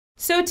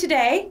So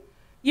today,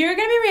 you're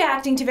gonna be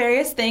reacting to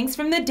various things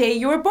from the day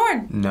you were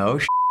born. No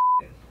shit.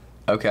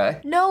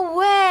 Okay. No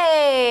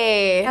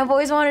way! I've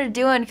always wanted to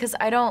do one because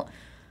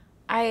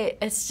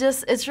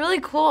it's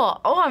really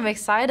cool. Oh, I'm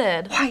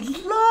excited. I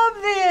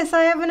love this.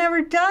 I haven't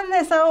ever done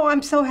this. Oh,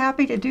 I'm so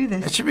happy to do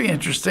this. It should be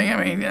interesting.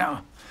 I mean, you know,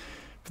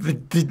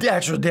 the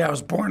actual day I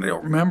was born, I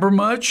don't remember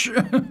much.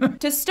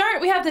 To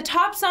start, we have the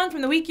top song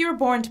from the week you were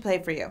born to play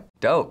for you.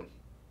 Dope.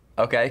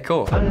 Okay,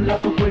 cool.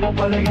 Ah,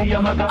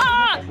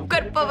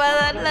 cuerpo para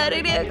dar la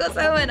alegría,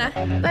 cosa buena.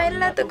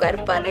 Baila tu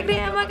cuerpo,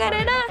 alegría,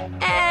 Macarena.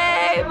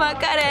 Hey,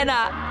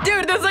 Macarena.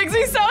 Dude, this makes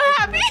me so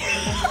happy.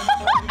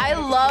 I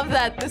love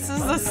that this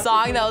is the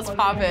song that was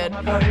popping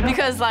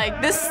because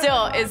like this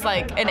still is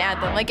like an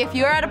anthem. Like if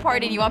you're at a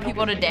party and you want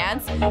people to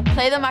dance,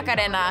 play the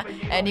Macarena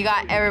and you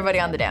got everybody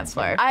on the dance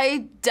floor.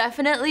 I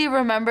definitely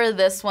remember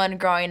this one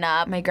growing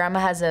up. My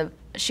grandma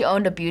she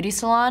owned a beauty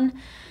salon.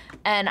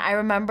 And I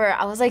remember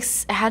I was like,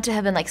 I had to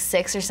have been like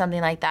 6 or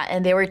something like that.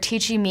 And they were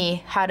teaching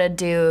me how to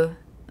do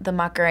the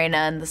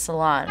Macarena in the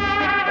salon.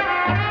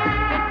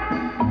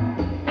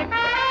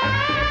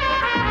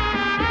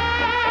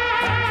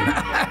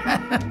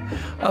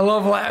 I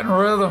love Latin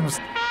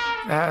rhythms.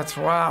 That's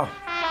wow.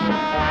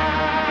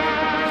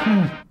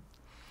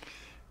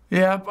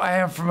 Yep, I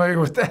am familiar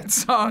with that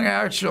song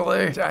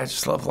actually. I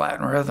just love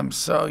Latin rhythms,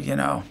 so you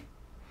know.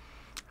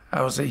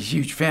 I was a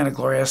huge fan of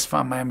Gloria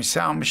Estefan, Miami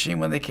Sound Machine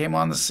when they came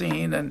on the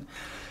scene, and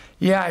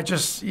yeah, I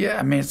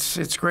mean,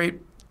 it's great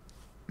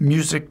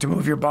music to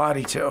move your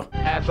body to.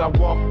 As I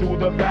walk through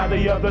the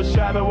valley of the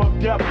shadow of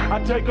death,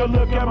 I take a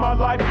look at my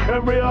life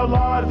and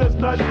realize there's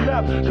nothing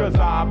left.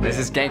 This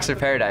is Gangsta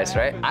Paradise,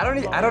 right? I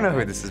don't know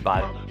who this is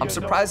by. I'm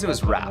surprised it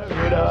was rap.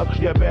 Like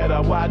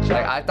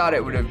I thought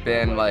it would have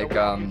been like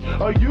a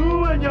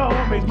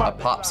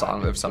pop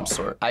song of some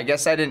sort. I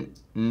guess I didn't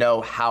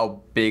know how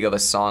big of a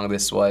song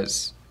this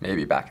was.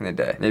 Maybe back in the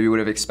day. Maybe would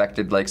have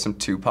expected like some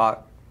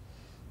Tupac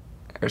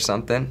or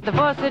something. The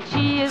voice that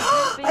she is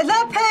I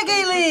love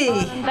Peggy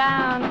Lee.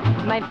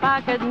 Down. My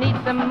pocket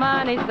needs some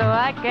money so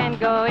I can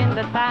go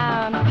into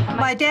town.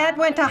 My dad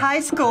went to high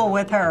school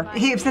with her.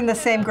 He was in the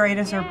same grade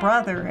as her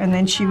brother, and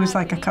then she was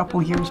like a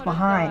couple years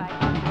behind.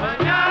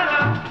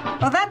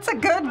 Well, that's a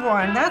good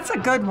one. That's a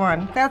good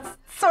one. That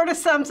sort of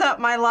sums up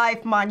my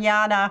life,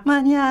 Manana.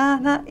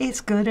 Manana is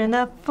good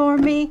enough for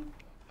me.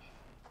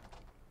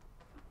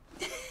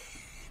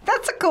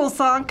 That's a cool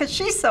song, because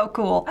she's so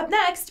cool. Up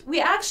next,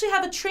 we actually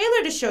have a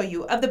trailer to show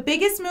you of the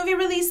biggest movie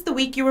released the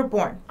week you were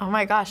born. Oh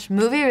my gosh,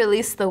 movie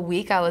released the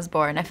week I was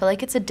born. I feel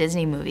like it's a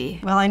Disney movie.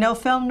 Well, I know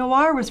film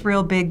noir was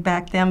real big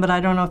back then, but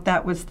I don't know if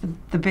that was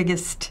the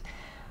biggest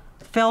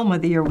film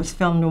of the year was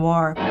film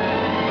noir.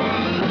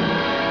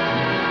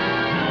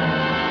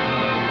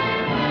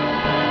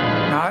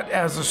 Not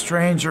As a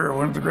Stranger,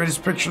 one of the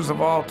greatest pictures of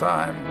all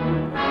time.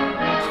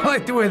 I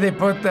like the way they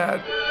put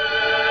that.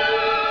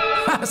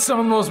 Some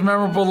of the most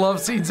memorable love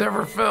scenes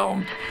ever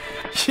filmed.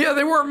 Yeah,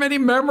 there weren't many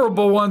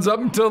memorable ones up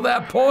until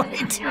that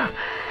point.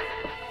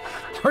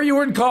 Or you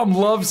wouldn't call them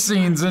love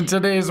scenes in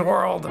today's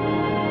world.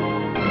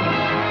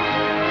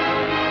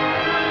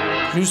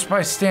 Produced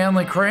by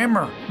Stanley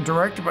Kramer,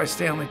 directed by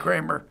Stanley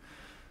Kramer.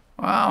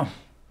 Wow.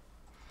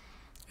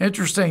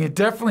 Interesting. It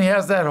definitely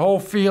has that whole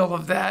feel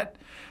of that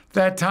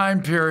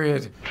time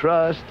period.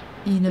 Trust.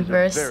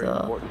 Universal. Very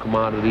important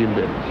commodity in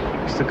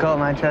business. It's the cult,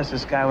 and I trust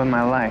this guy with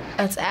my life.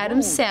 That's Adam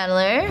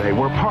Sandler. They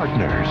were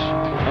partners.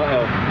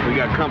 Uh-oh, we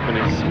got company.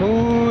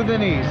 Smooth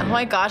and easy. Oh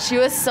my gosh, he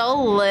was so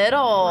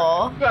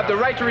little. You have the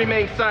right to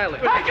remain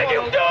silent. How can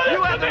you do this?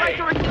 You have the right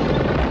to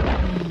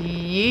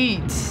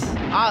Yeet.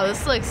 Oh,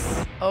 this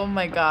looks, oh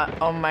my god,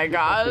 oh my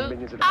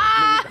god.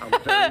 Ah!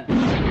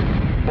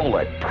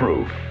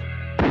 Bulletproof.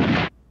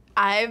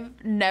 I've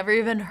never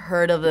even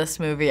heard of this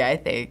movie, I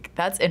think.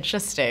 That's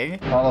interesting.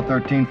 Apollo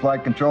 13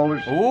 flight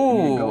controllers.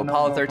 Ooh,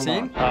 Apollo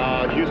 13?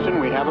 Houston,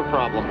 we have a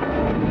problem.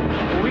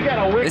 We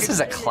got a wicked... This is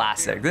a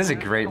classic. This is a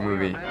great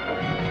movie.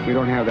 We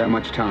don't have that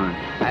much time.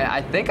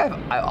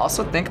 I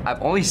also think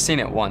I've only seen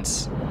it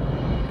once,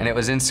 and it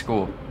was in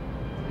school.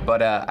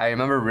 But I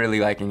remember really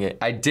liking it.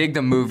 I dig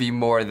the movie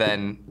more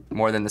than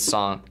the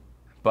song,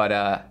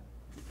 but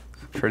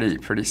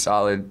pretty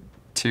solid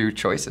 2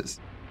 choices.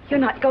 You're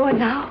not going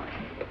now.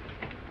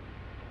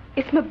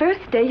 It's my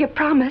birthday, you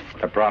promised.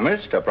 I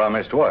promised? I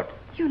promised what?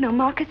 You know,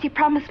 Marcus, you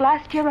promised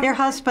last year. They're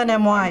husband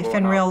and wife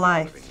in real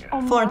life.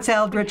 Florence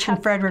Eldridge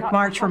and Frederick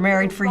March were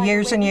married for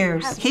years and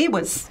years. He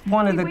was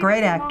one of the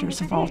great actors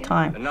of all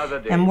time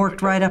and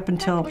worked right up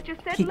until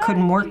he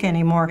couldn't work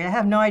anymore. I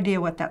have no idea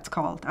what that's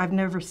called. I've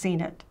never seen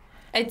it.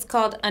 It's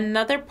called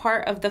Another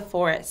Part of the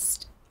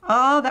Forest.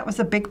 Oh, that was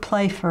a big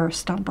play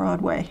first on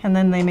Broadway, and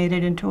then they made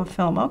it into a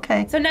film.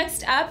 Okay. So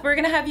next up, we're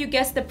gonna have you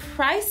guess the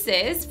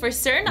prices for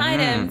certain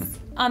items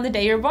on the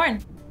day you were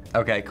born.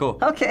 Okay, cool.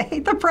 Okay,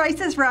 the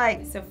price is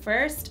right. So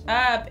first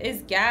up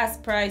is gas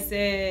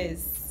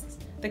prices.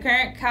 The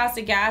current cost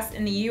of gas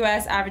in the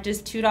US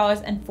averages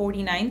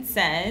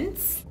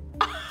 $2.49.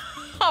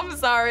 I'm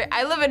sorry,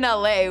 I live in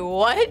LA,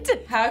 what?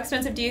 How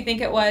expensive do you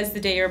think it was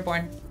the day you were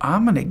born?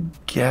 I'm gonna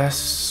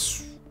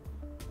guess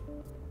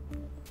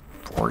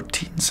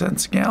 14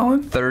 cents a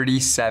gallon?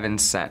 37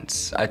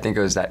 cents. I think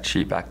it was that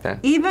cheap back then.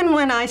 Even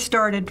when I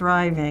started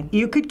driving,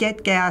 you could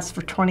get gas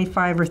for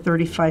 25 or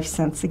 35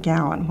 cents a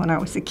gallon when I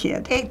was a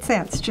kid. 8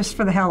 cents, just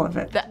for the hell of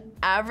it. The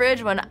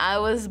average when I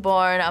was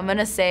born, I'm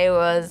gonna say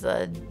was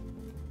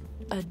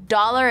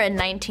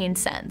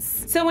 $1.19.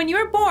 So when you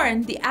were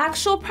born, the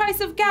actual price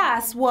of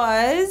gas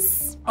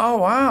was... Oh,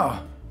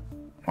 wow.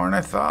 More than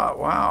I thought,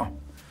 wow.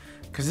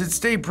 Because it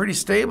stayed pretty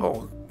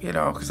stable, you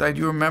know, because I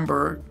do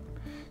remember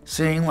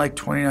seeing like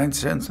 29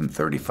 cents and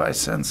 35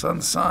 cents on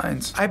the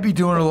signs. I'd be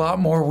doing a lot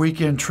more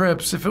weekend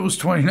trips if it was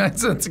 29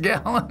 cents a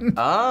gallon.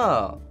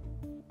 Oh,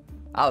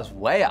 I was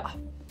way off.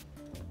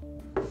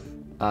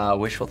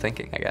 Wishful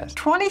thinking, I guess.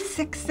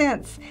 26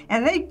 cents.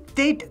 And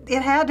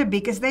it had to be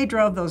because they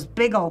drove those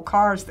big old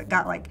cars that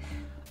got like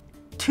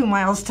 2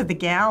 miles to the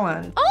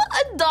gallon. Oh,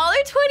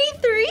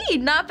 $1.23.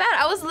 Not bad.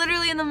 I was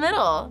literally in the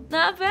middle.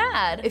 Not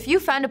bad. If you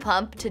found a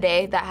pump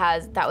today that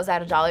was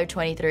at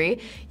 $1.23,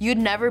 you'd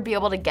never be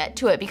able to get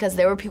to it because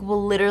there were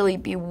people literally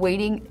be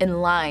waiting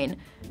in line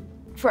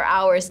for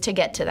hours to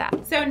get to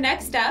that. So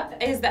next up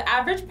is the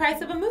average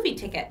price of a movie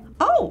ticket.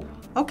 Oh,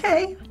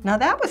 okay. Now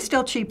that was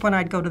still cheap when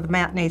I'd go to the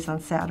matinees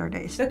on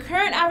Saturdays. The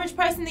current average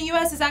price in the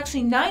US is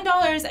actually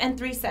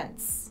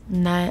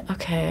 $9.03.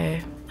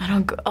 Okay. I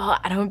don't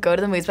go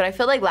to the movies, but I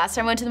feel like last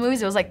time I went to the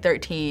movies, it was like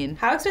 13.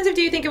 How expensive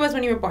do you think it was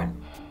when you were born?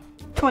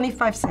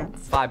 25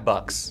 cents. $5.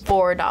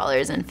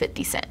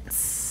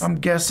 $4.50. I'm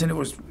guessing it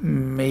was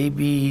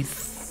maybe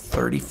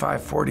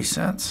 35, 40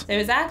 cents. There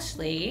was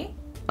actually...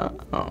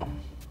 Oh,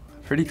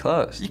 pretty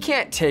close. You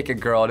can't take a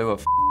girl to a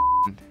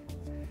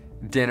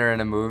dinner and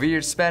a movie.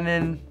 You're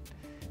spending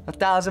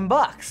 $1,000.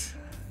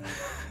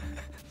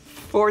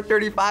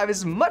 $4.35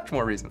 is much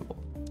more reasonable.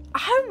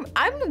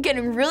 I'm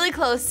getting really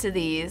close to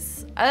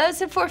these. I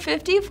said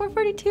 $4.50,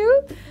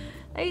 $4.42.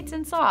 8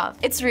 cents off.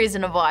 It's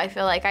reasonable. I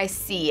feel like I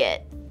see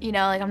it. You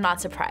know, like I'm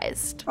not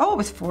surprised. Oh, it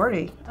was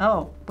 40.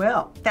 Oh,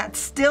 well, that's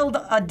still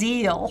a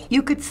deal.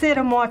 You could sit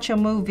and watch a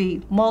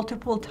movie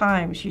multiple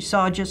times. You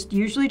saw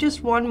usually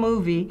just one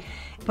movie,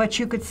 but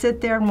you could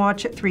sit there and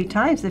watch it 3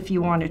 times if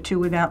you wanted to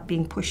without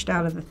being pushed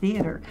out of the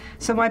theater.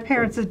 So my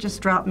parents would just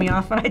drop me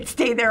off and I'd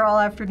stay there all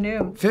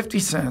afternoon. 50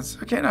 cents,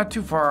 okay, not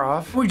too far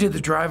off. We did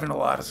the drive-in a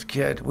lot as a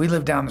kid. We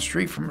lived down the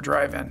street from a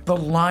drive-in. The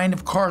line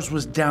of cars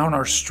was down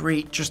our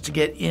street just to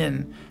get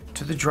in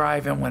to the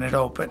drive-in when it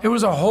opened. It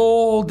was a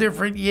whole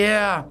different,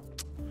 yeah.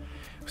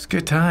 It was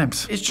good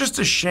times. It's just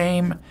a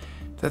shame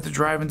that the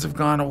drive-ins have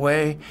gone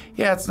away.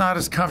 Yeah, it's not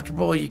as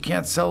comfortable. You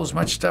can't sell as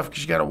much stuff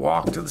because you gotta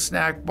walk to the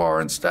snack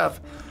bar and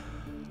stuff.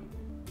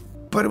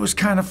 But it was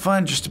kind of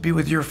fun just to be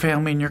with your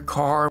family in your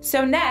car.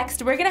 So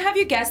next, we're gonna have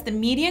you guess the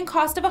median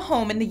cost of a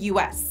home in the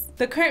US.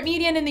 The current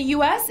median in the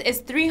US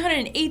is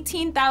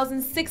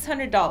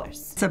 $318,600.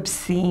 It's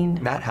obscene.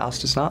 That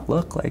house does not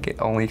look like it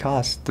only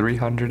costs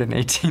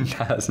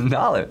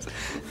 $318,000.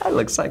 That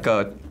looks like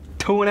a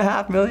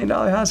 $2.5 million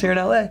house here in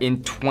LA.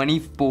 In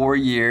 24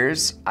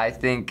 years, I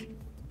think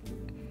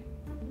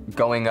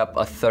going up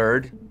a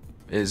third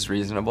is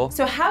reasonable.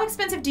 So how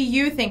expensive do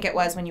you think it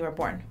was when you were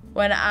born?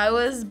 When I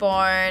was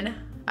born,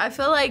 I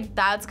feel like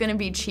that's gonna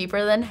be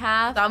cheaper than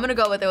half. So I'm gonna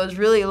go with it was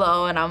really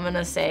low and I'm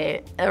gonna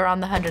say around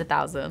the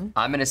 100,000.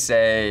 I'm gonna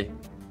say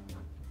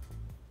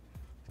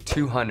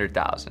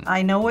 200,000.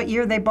 I know what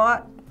year they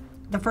bought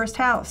the first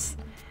house.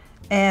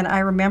 And I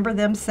remember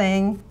them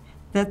saying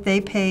that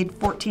they paid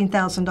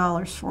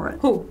 $14,000 for it.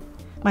 Who?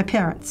 My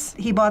parents.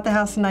 He bought the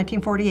house in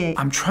 1948.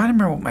 I'm trying to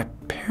remember what my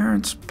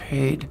parents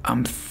paid.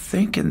 I'm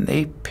thinking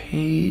they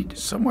paid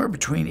somewhere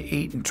between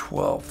 $8,000 and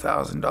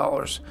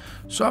 $12,000.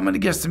 So I'm gonna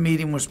guess the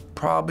median was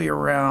probably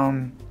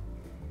around,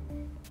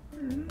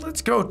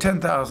 let's go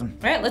 10,000.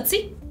 All right, let's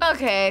see.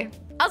 Okay,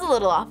 I was a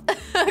little off.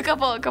 a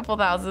couple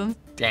thousand.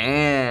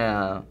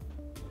 Damn.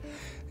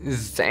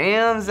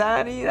 Damn,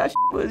 Zaddy, that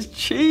was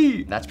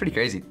cheap. That's pretty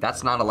crazy.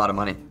 That's not a lot of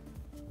money.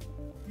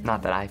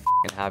 Not that I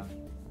have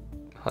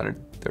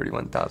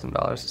 $131,000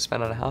 to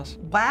spend on a house.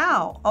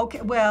 Wow,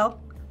 okay, well,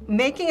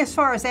 making as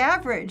far as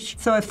average,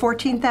 so if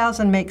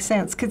 14,000 makes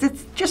sense, because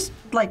it's just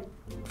like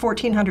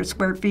 1,400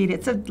 square feet.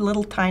 It's a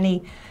little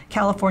tiny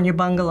California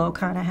bungalow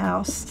kind of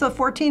house. So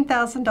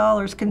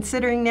 $14,000,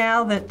 considering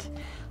now that,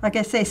 like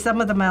I say,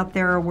 some of them out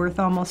there are worth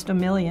almost $1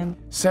 million.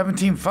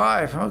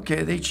 17.5,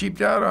 okay, they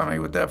cheaped out on me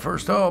with that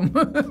first home.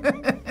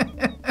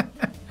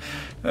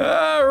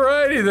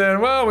 Alrighty then,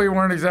 well, we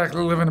weren't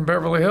exactly living in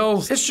Beverly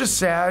Hills. It's just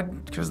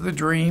sad, because of the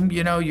dream,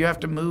 you know, you have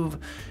to move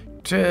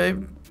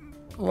to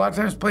a lot of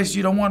times places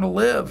you don't want to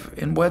live,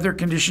 in weather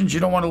conditions you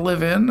don't want to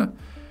live in,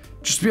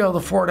 just to be able to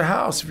afford a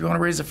house if you want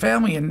to raise a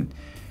family. And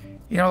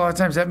you know, a lot of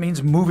times that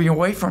means moving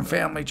away from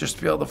family just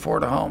to be able to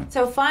afford a home.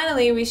 So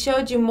finally, we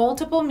showed you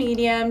multiple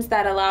mediums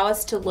that allow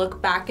us to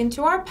look back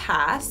into our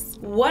past.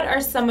 What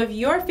are some of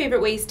your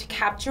favorite ways to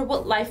capture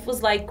what life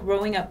was like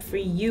growing up for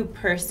you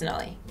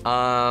personally?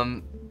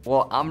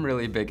 Well, I'm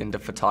really big into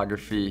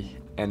photography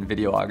and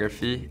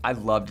videography. I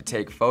love to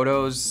take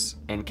photos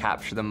and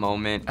capture the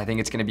moment. I think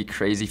it's gonna be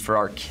crazy for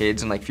our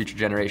kids and like future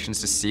generations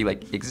to see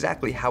like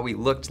exactly how we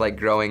looked like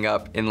growing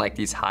up in like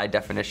these high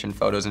definition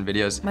photos and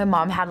videos. My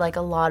mom had like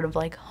a lot of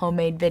like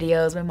homemade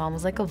videos. My mom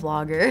was like a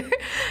vlogger.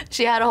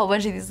 She had a whole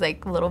bunch of these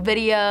like little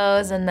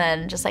videos and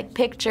then just like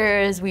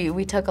pictures.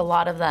 We took a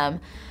lot of them.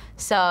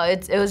 So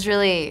it was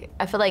really,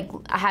 I feel like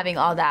having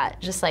all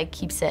that just like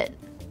keeps it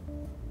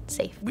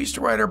safe. We used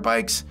to ride our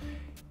bikes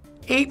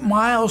 8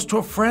 miles to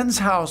a friend's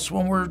house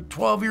when we were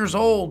 12 years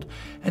old,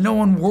 and no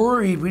one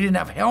worried. We didn't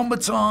have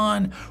helmets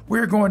on. We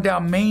were going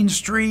down main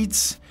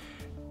streets.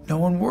 No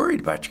one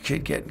worried about your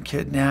kid getting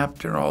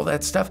kidnapped and all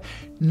that stuff.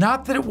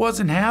 Not that it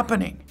wasn't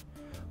happening,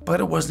 but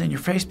it wasn't in your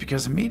face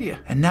because of media.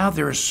 And now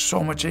there is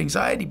so much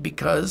anxiety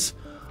because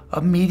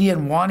of media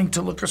and wanting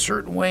to look a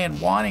certain way and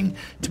wanting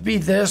to be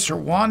this or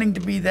wanting to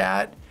be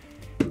that.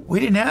 We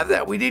didn't have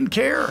that. We didn't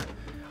care.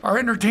 Our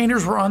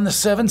entertainers were on the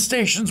 7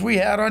 stations we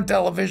had on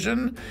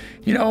television,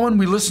 you know, and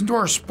we listened to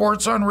our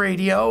sports on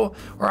radio,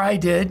 or I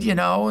did, you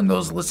know, and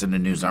those listen to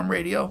news on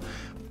radio.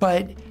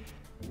 But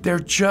they're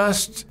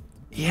just,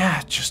 yeah,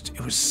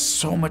 it was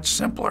so much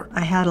simpler.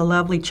 I had a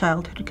lovely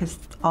childhood because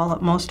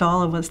most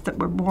all of us that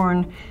were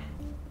born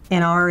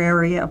in our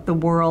area of the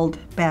world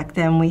back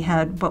then, we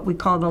had what we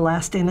call the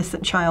last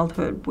innocent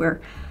childhood, where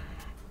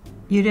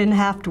you didn't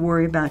have to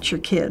worry about your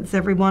kids.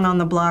 Everyone on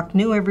the block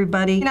knew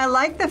everybody. And I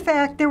like the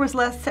fact there was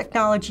less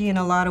technology in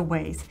a lot of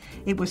ways.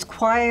 It was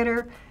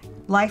quieter,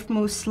 life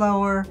moved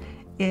slower.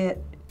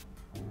 It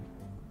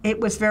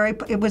was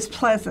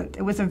pleasant.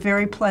 It was a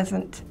very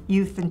pleasant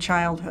youth and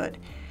childhood.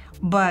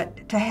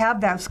 But to have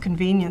those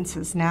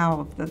conveniences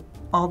now of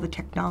all the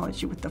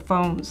technology with the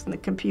phones and the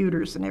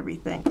computers and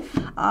everything,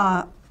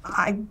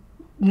 I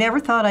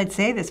never thought I'd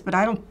say this, but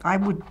I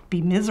would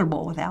be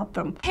miserable without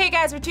them. Hey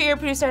guys, we're 2-year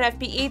producer at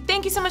FBE.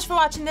 Thank you so much for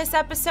watching this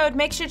episode.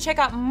 Make sure to check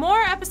out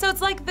more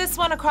episodes like this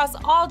one across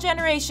all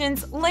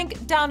generations.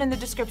 Link down in the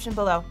description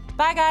below.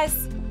 Bye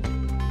guys.